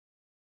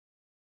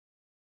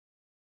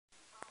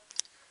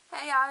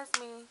Hey y'all, it's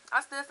me.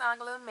 I still sound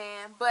like a little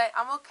man, but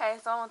I'm okay.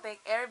 So I want to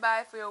thank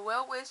everybody for your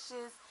well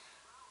wishes.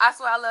 I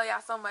swear I love y'all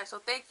so much. So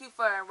thank you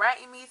for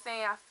writing me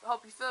saying I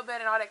hope you feel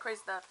better and all that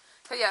crazy stuff.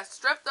 Cause yeah,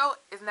 strep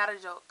throat is not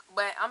a joke,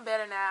 but I'm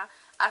better now.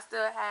 I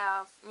still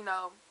have, you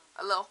know,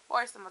 a little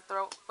hoarse in my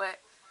throat, but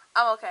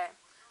I'm okay.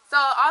 So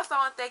also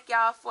I want to thank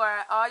y'all for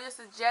all your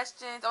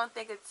suggestions. I want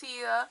to thank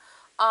Atia,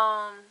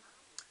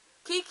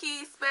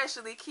 Kiki,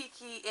 especially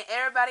Kiki, and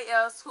everybody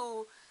else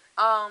who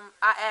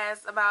I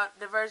asked about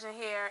the virgin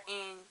hair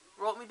and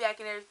wrote me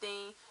back and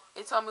everything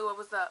and told me what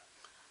was up.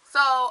 So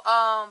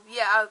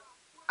yeah,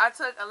 I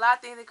took a lot of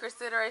things into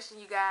consideration,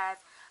 you guys.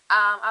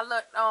 I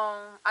looked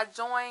I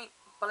joined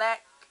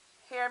Black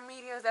Hair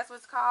Media, that's what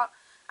it's called.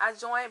 I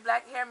joined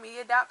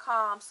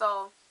blackhairmedia.com,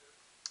 so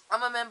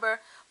I'm a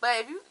member.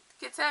 But if you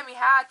can tell me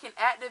how I can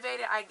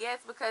activate it, I guess,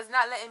 because it's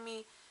not letting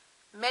me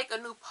make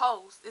a new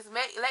post. It's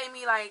letting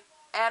me like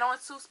add on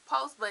to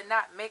posts, but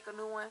not make a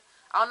new one.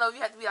 I don't know if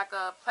you have to be like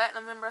a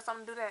platinum member or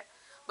something to do that,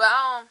 but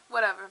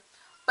whatever.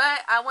 But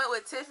I went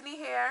with Tiffany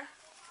Hair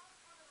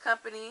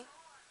Company,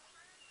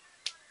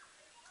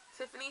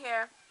 Tiffany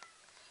Hair,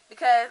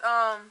 because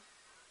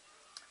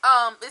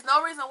there's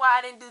no reason why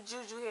I didn't do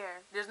Juju hair.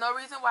 There's no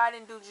reason why I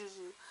didn't do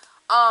Juju.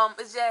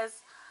 It's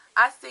just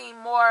I seen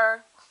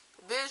more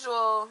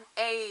visual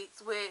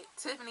aids with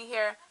Tiffany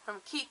hair from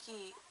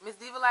Kiki, Miss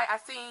Diva Light. I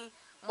seen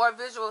more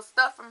visual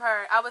stuff from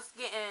her. I was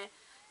getting,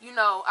 you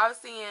know, I was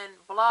seeing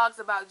blogs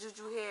about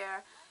Juju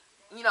hair,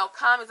 you know,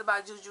 comments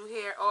about Juju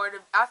hair, or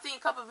I seen a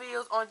couple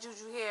videos on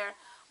Juju hair,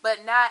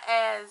 but not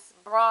as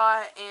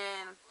broad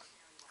and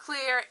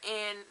clear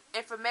and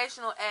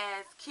informational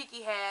as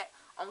Kiki had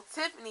on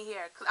Tiffany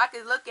hair. Cause I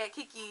could look at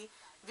Kiki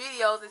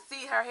videos and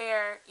see her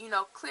hair, you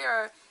know,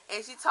 clearer.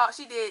 And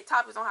she did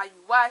topics on how you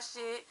wash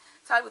it,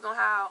 topics on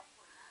how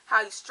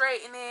you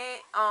straighten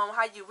it,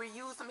 how you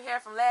reuse some hair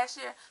from last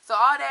year. So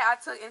all that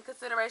I took in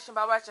consideration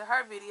by watching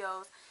her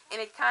videos, and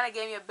it kind of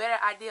gave me a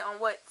better idea on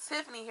what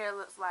Tiffany hair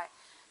looks like.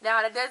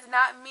 Now, that does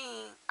not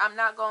mean I'm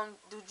not going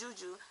to do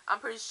Juju. I'm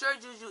pretty sure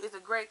Juju is a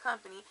great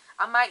company.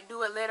 I might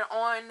do it later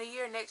on in the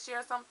year, next year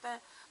or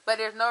something. But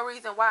there's no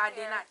reason why I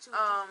did not choose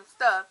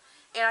stuff.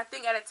 And I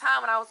think at a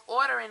time when I was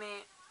ordering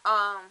it,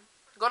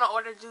 going to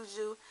order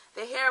Juju,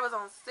 the hair was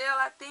on sale,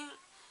 I think.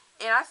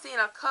 And I seen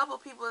a couple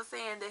people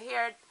saying the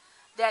hair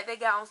that they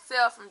got on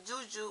sale from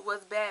Juju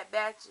was bad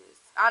batches.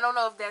 I don't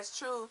know if that's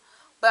true.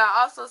 But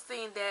I also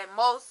seen that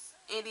most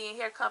Indian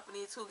hair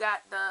companies who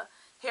got the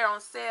hair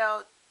on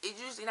sale, it's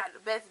usually not the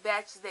best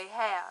batches they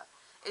have.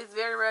 It's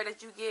very rare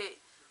that you get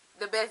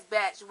the best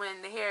batch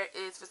when the hair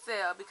is for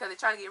sale because they're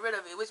trying to get rid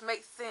of it, which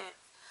makes sense.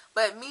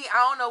 But me,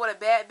 I don't know what a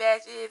bad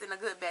batch is and a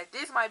good batch.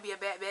 This might be a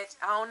bad batch.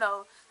 I don't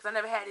know because I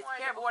never had this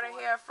hair before. Order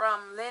hair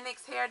from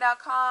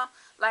linuxhair.com.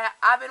 Like,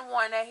 I've been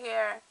wanting that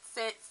hair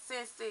since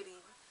Sin City.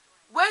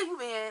 Where you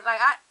been?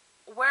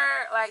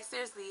 Like,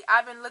 seriously,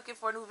 I've been looking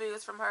for new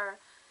videos from her,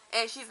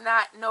 and she's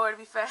not nowhere to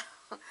be found.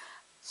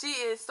 She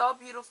is so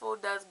beautiful,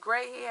 does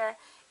great hair,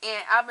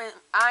 and I've been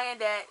eyeing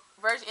that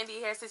Virgin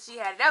Indian hair since she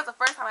had it. That was the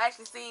first time I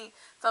actually seen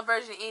some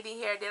Virgin Indian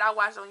hair that I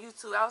watched on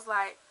YouTube. I was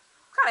like,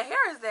 what kind of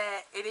hair is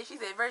that? And then she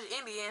said Virgin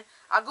Indian.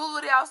 I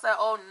Googled it. I was like,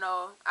 oh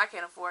no, I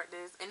can't afford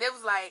this. And it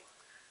was like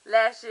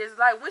last year. It's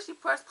like when she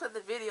first put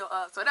the video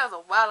up. So that was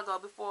a while ago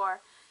before,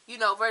 you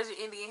know, Virgin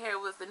Indian hair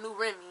was the new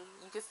Remy,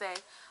 you could say.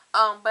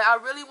 But I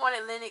really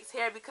wanted Linux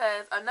hair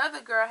because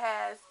another girl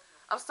has,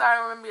 I'm sorry I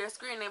don't remember your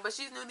screen name, but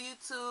she's new to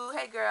YouTube.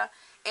 Hey girl.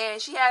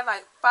 And she had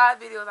like 5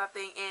 videos, I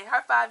think. And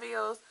her 5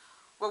 videos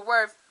were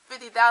worth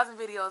 50,000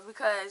 videos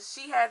because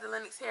she had the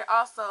Linux hair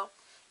also.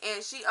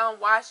 And she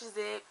washes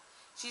it.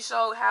 She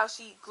showed how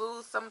she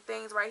glues some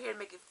things right here to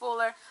make it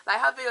fuller. Like,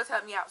 her videos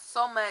helped me out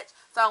so much.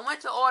 So I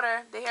went to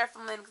order the hair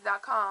from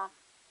Linux.com.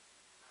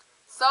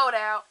 Sold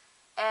out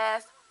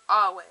as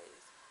always.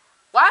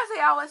 Why is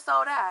they always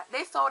sold out?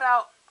 They sold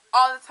out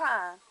all the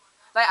time.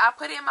 Like, I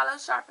put it in my little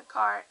shopping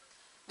cart.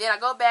 Then I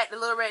go back to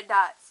little red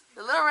dots.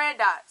 The little red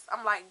dots.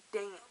 I'm like,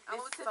 dang it.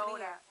 It's sold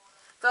out.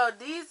 So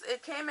these,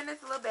 it came in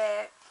this little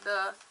bag.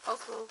 The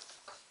postal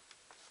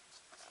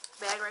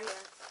bag right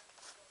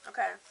here.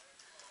 Okay.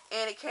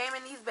 And it came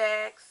in these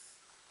bags.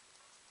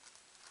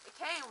 It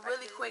came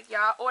really quick, y'all.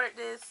 I ordered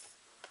this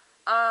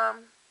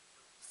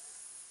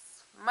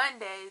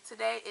Monday.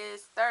 Today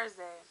is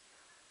Thursday.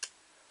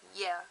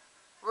 Yeah.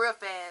 Real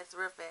fast,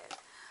 real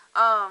fast.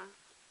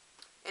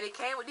 And it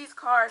came with these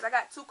cards. I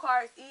got 2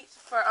 cards each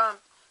for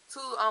 2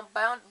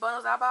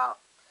 bundles I bought.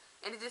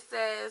 And it just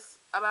says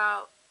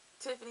about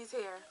Tiffany's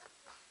hair.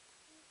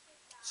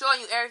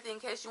 Showing you everything in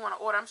case you want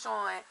to order. I'm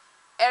showing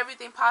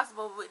everything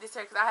possible with this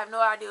hair because I have no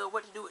idea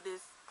what to do with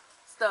this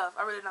stuff.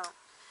 I really don't.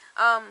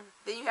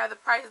 Then you have the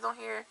prices on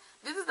here.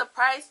 This is the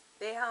price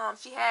they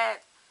she had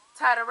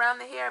tied around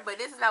the hair, but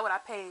this is not what I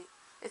paid.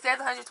 It says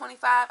 $125.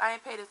 I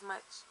ain't paid as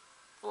much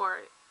for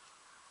it.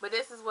 But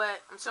this is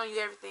what I'm showing you,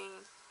 everything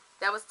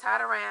that was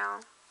tied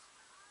around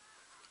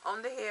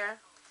on the hair.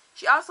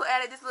 She also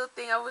added this little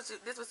thing.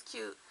 This was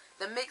cute.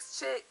 The Mixed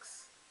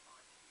Chicks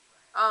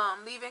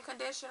leave-in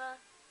conditioner.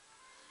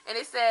 And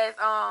it says,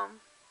 I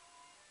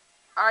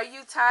Are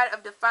you tired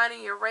of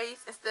defining your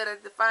race instead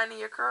of defining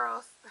your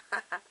curls?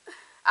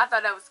 I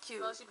thought that was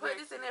cute. So she put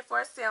this in there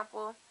for a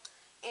sample.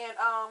 And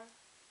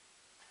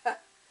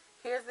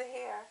here's the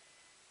hair.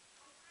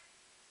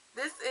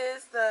 This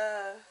is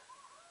the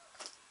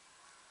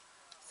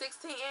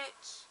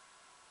 16-inch.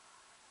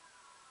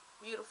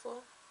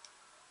 Beautiful.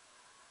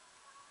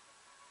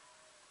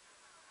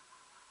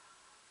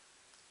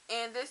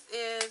 And this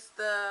is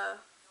the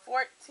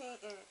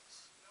 14-inch.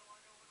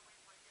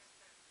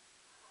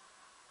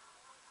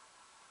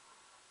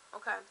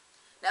 Okay.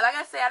 Now, like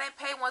I said, I didn't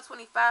pay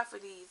 $125 for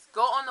these.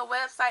 Go on the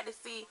website to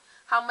see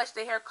how much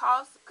the hair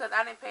costs, because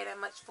I didn't pay that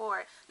much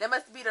for it. That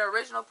must be the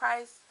original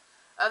price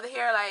of the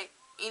hair, like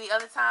any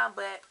other time,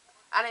 but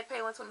I didn't pay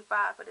 $125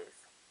 for this.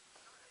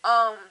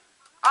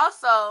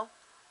 Also,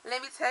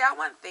 let me tell y'all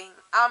one thing.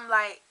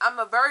 I'm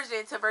a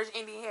virgin to virgin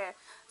Indian hair.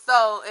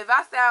 So if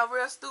I sound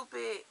real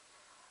stupid,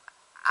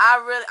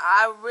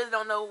 I really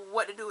don't know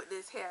what to do with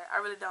this hair. I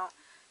really don't.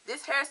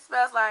 This hair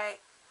smells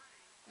like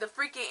the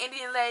freaking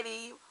Indian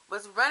lady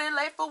was running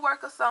late for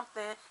work or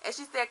something, and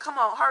she said, come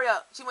on, hurry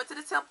up. She went to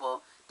the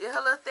temple, did her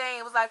little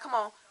thing, and was like, come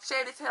on,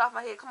 shave this head off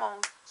my head, come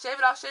on,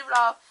 shave it off, shave it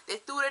off. They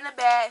threw it in the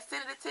bag,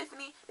 sent it to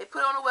Tiffany, they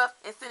put it on the web,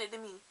 and sent it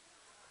to me.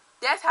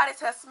 That's how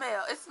this hair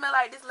smell. It smell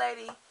like this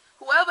lady,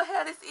 whoever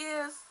hair this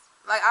is,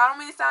 like, I don't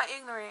mean to sound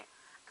ignorant,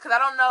 because I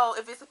don't know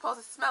if it's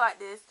supposed to smell like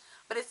this,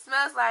 but it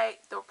smells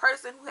like the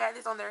person who had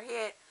this on their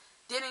head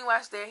didn't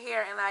wash their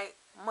hair in, like,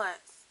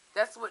 months.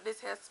 That's what this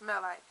hair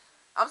smell like.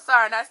 I'm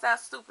sorry, that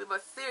sounds stupid,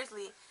 but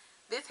seriously,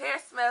 this hair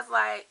smells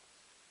like,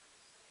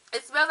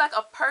 it smells like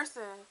a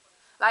person.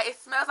 Like, it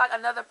smells like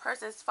another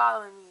person's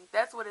following me.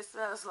 That's what it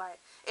smells like.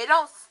 It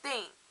don't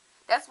stink.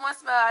 That's one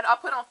smell I'll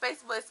put on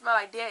Facebook. It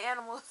smells like dead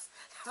animals.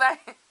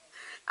 Like,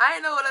 I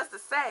didn't know what else to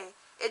say.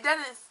 It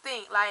doesn't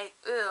stink. Like,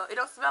 ew, it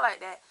don't smell like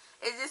that.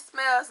 It just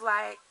smells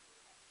like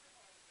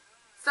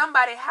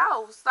somebody's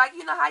house. Like,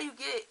 you know how you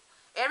get,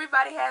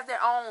 everybody has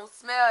their own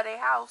smell of their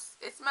house.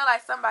 It smells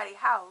like somebody's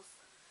house.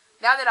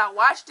 Now that I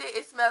washed it,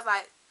 it smells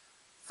like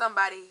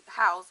somebody's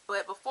house.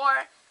 But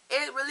before,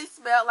 it really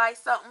smelled like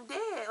something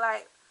dead.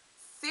 Like,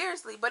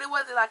 seriously. But it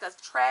wasn't like a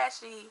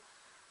trashy,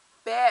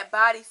 bad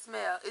body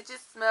smell. It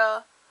just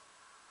smelled,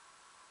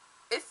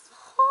 it's,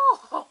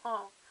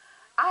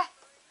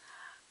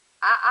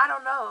 I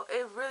don't know.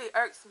 It really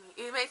irks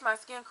me. It makes my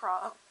skin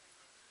crawl.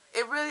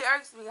 It really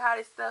irks me how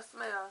this stuff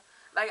smells.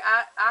 Like,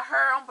 I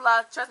heard on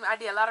blogs, trust me, I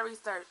did a lot of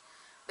research.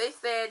 They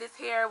said this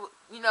hair,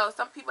 you know,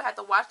 some people have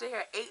to wash their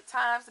hair 8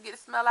 times to get the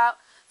smell out.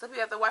 Some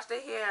people have to wash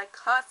their hair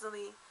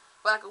constantly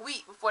for like a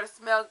week before the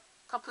smell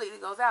completely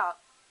goes out.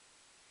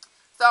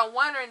 So I'm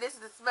wondering, this is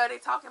the smell they're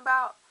talking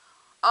about.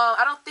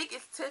 I don't think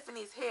it's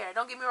Tiffany's hair.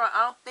 Don't get me wrong.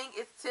 I don't think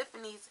it's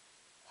Tiffany's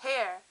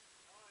hair.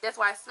 That's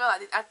why it smells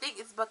like this. I think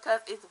it's because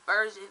it's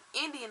virgin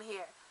Indian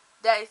hair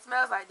that it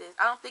smells like this.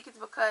 I don't think it's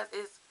because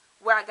it's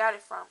where I got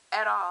it from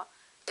at all.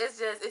 It's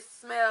just, it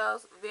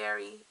smells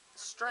very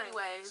strange.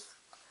 Anyways,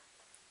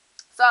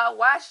 so I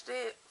washed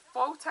it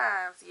 4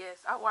 times. Yes,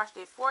 I washed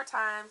it 4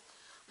 times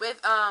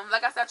with,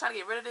 like I said, I'm trying to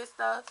get rid of this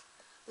stuff.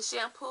 The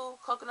shampoo,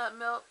 coconut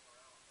milk.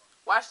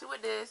 Washed it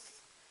with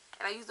this.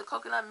 And I used the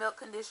coconut milk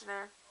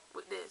conditioner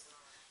with this.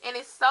 And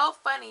it's so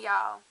funny,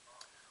 y'all.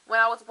 When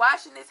I was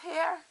washing this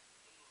hair,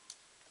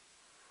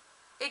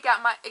 it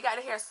got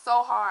the hair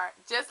so hard,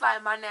 just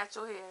like my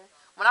natural hair.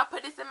 When I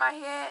put this in my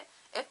head,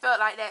 it felt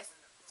like that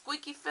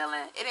squeaky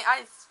feeling.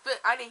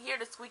 I didn't hear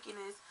the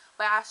squeakiness,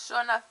 but I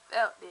sure enough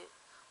felt it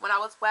when I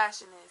was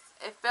washing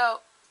this. It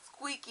felt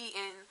squeaky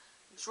and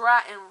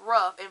dry and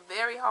rough and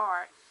very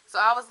hard. So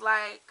I was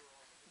like,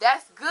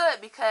 that's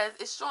good, because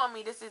it's showing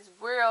me this is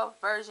real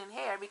virgin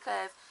hair,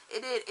 because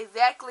it did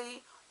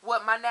exactly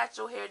what my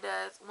natural hair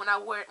does when I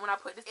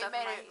put this stuff in my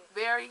hair. It made it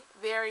very,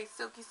 very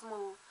silky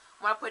smooth.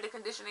 When I put the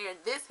conditioner in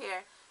this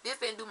hair, this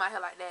didn't do my hair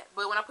like that.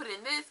 But when I put it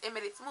in this, it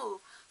made it smooth.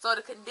 So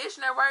the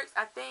conditioner works.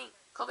 I think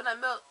coconut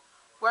milk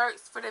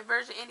works for the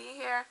virgin Indian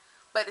hair.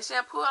 But the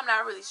shampoo, I'm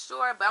not really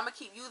sure. But I'm going to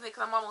keep using it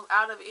because I'm almost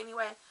out of it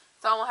anyway.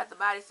 So I won't have to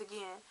buy this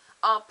again.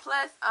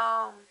 Plus,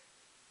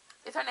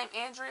 is her name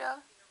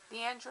Andrea?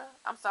 Deandra?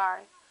 I'm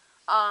sorry.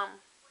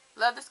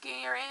 Love the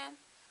Skin You're In.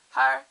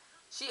 Her,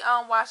 she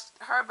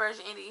washed her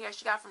virgin Indian hair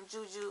she got from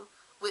Juju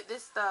with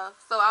this stuff.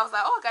 So I was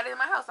like, oh, I got it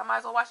in my house. I might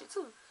as well wash it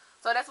too.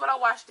 So that's what I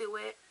washed it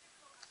with.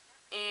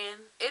 And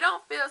it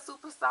don't feel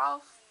super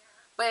soft,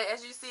 but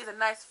as you see, it's a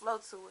nice flow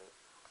to it.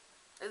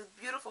 It's a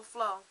beautiful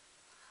flow.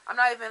 I'm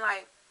not even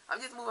like,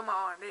 I'm just moving my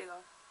arm. There you go.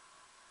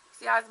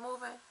 See how it's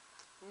moving?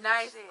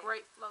 Nice,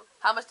 great flow.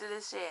 How much did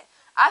this shed?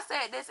 I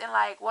said this in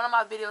like one of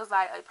my videos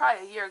like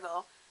probably a year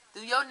ago.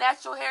 Do your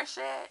natural hair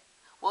shed?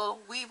 Well,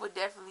 weave would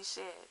definitely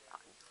shed.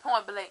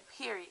 Point blank,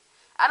 period.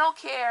 I don't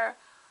care.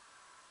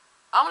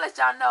 I'm going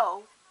to let y'all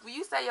know. When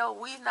you say your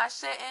weave not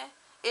shedding,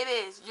 it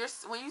is.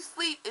 When you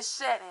sleep, it's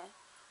shedding.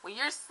 When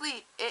you're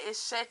asleep, it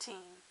is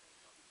shedding.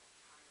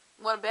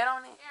 You want to bet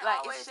on it?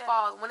 Like, it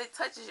falls. When it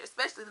touches you,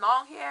 especially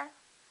long hair,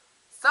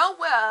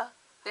 somewhere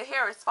the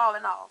hair is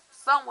falling off.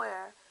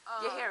 Somewhere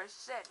your hair is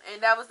shedding.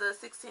 And that was the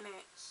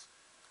 16-inch.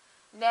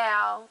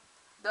 Now,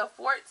 the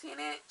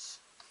 14-inch,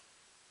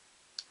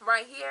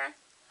 right here,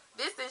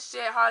 this didn't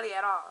shed hardly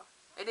at all.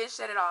 It didn't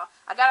shed at all.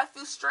 I got a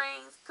few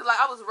strings, because like,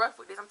 I was rough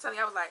with this. I'm telling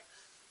you, I was like,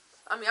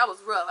 I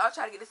was rough. I was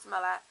trying to get this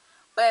smell out.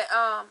 But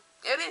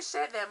it didn't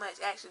shed that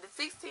much, actually. The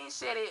 16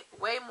 shedded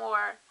way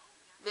more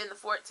than the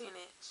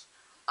 14-inch.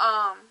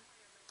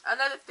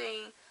 Another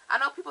thing, I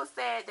know people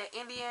said that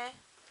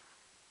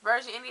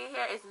virgin Indian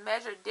hair is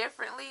measured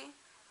differently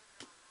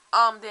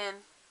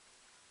than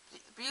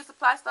beauty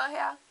supply store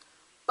hair.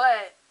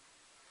 But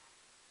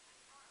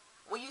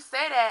when you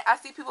say that, I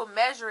see people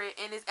measure it,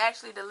 and it's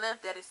actually the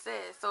length that it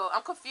says. So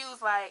I'm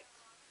confused, like,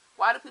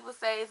 why do people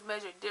say it's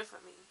measured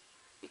differently?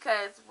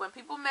 Because when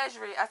people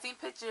measure it, I've seen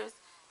pictures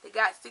that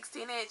got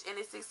 16-inch and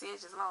it's 16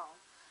 inches long.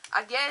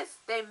 I guess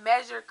they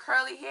measure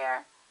curly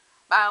hair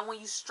by when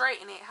you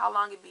straighten it, how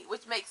long it be,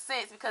 which makes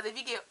sense, because if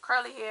you get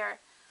curly hair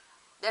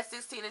that's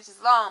 16 inches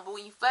long, but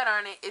when you flat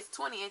iron it, it's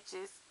 20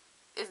 inches.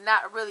 It's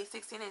not really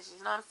 16 inches.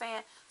 You know what I'm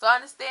saying? So I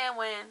understand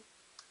when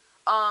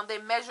they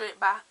measure it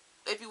by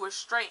if you were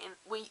straightened,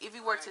 if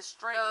you were to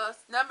straighten.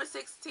 Number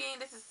 16,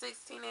 this is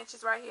 16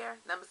 inches right here.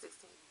 Number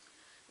 16.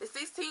 The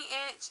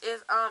 16-inch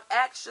is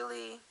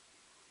actually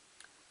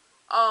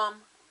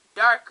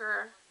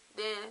darker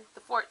than the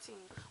 14,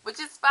 which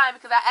is fine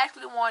because I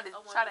actually wanted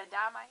to try to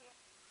dye my hair.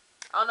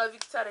 I don't know if you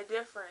can tell the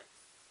difference,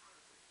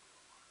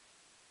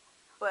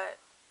 but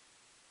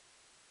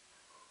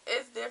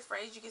it's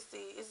different. As you can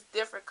see, it's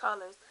different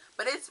colors,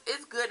 but it's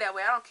good that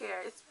way. I don't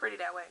care. It's pretty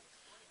that way.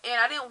 And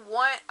I didn't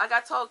want, like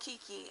I told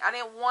Kiki, I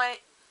didn't want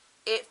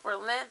it for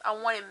length. I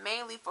wanted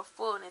mainly for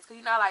fullness, because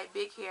you know I like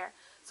big hair.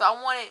 So I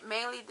wanted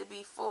mainly to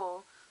be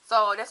full.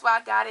 So that's why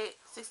I got it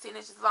 16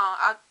 inches long.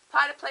 I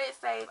tried to play it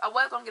safe. I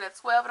was going to get a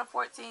 12 and a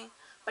 14.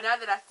 But now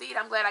that I see it,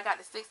 I'm glad I got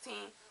the 16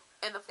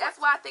 and the 14. That's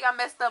why I think I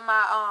messed up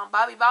my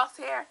Bobby Boss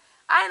hair.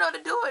 I didn't know what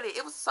to do with it.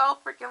 It was so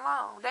freaking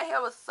long. That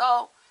hair was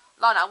so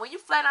long. Now, when you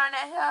flat iron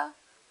that hair,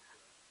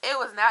 it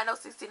was not no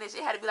 16 inches.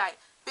 It had to be like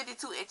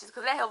 52 inches,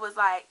 because that hair was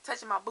like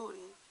touching my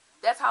booty.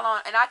 That's how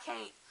long. And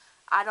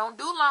I don't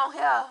do long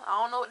hair. I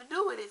don't know what to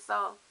do with it.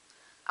 So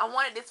I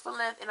wanted this for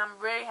length, and I'm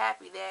very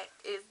happy that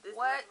it's this.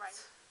 What?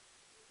 Right.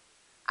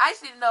 I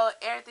actually know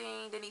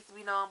everything that needs to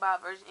be known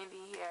about virgin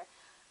Indian hair.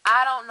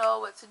 I don't know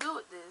what to do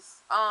with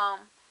this.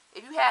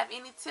 If you have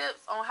any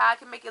tips on how I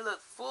can make it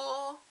look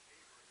full,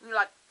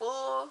 like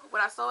full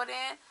when I sew it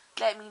in,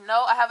 let me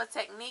know. I have a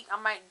technique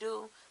I might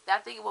do that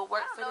I think it will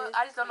work for this.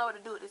 I just don't know what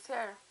to do with this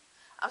hair.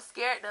 I'm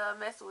scared to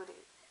mess with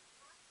it.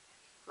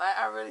 Like,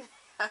 I really,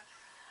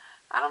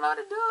 I don't know what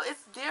to do.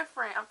 It's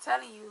different. I'm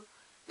telling you.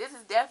 This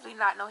is definitely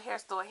not no hair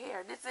store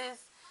hair. This is,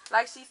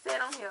 like she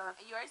said on here,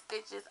 your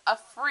stitches, a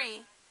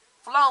free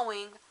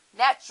flowing,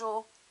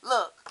 natural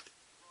look.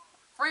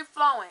 Free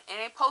flowing. And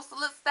they supposed to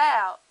look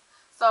styled.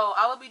 So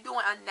I will be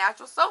doing a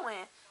natural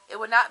sewing. It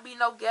will not be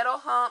no ghetto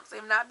humps.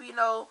 It will not be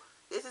no,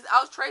 this is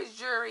outrageous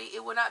jewelry.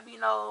 It will not be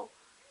no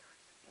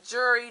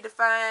jewelry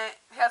defined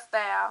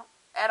hairstyle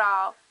at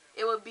all.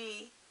 It will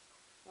be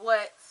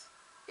what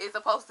it's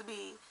supposed to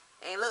be.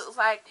 And it looks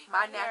like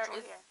my natural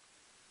hair.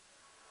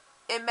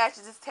 It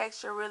matches this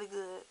texture really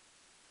good.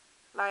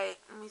 Like,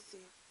 let me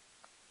see.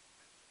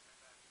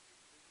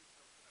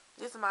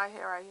 This is my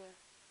hair right here.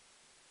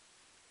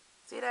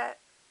 See that?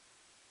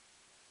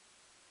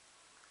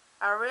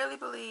 I really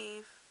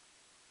believe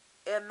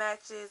it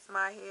matches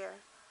my hair.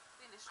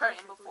 I've seen it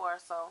straightened before,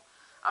 so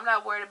I'm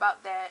not worried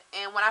about that.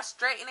 And when I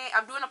straighten it,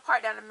 I'm doing a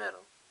part down the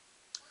middle.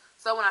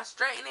 So when I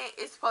straighten it,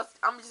 it's supposed to,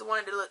 I'm just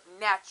wanting it to look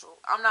natural.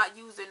 I'm not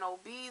using no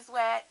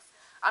beeswax.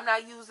 I'm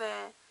not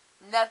using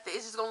nothing.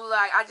 It's just going to look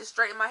like I just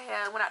straightened my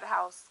hair and went out the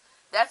house.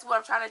 That's what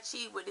I'm trying to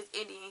achieve with this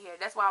Indian hair.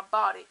 That's why I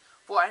bought it,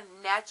 for a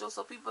natural,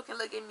 so people can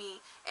look at me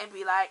and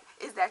be like,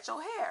 is that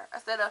your hair?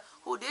 Instead of,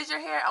 who did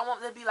your hair? I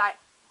want them to be like,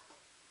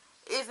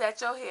 is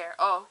that your hair?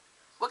 Oh,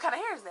 what kind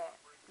of hair is that?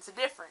 It's a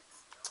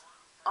difference.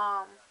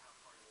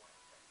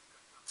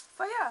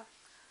 So yeah.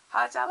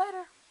 Holla at y'all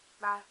later.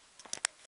 Bye.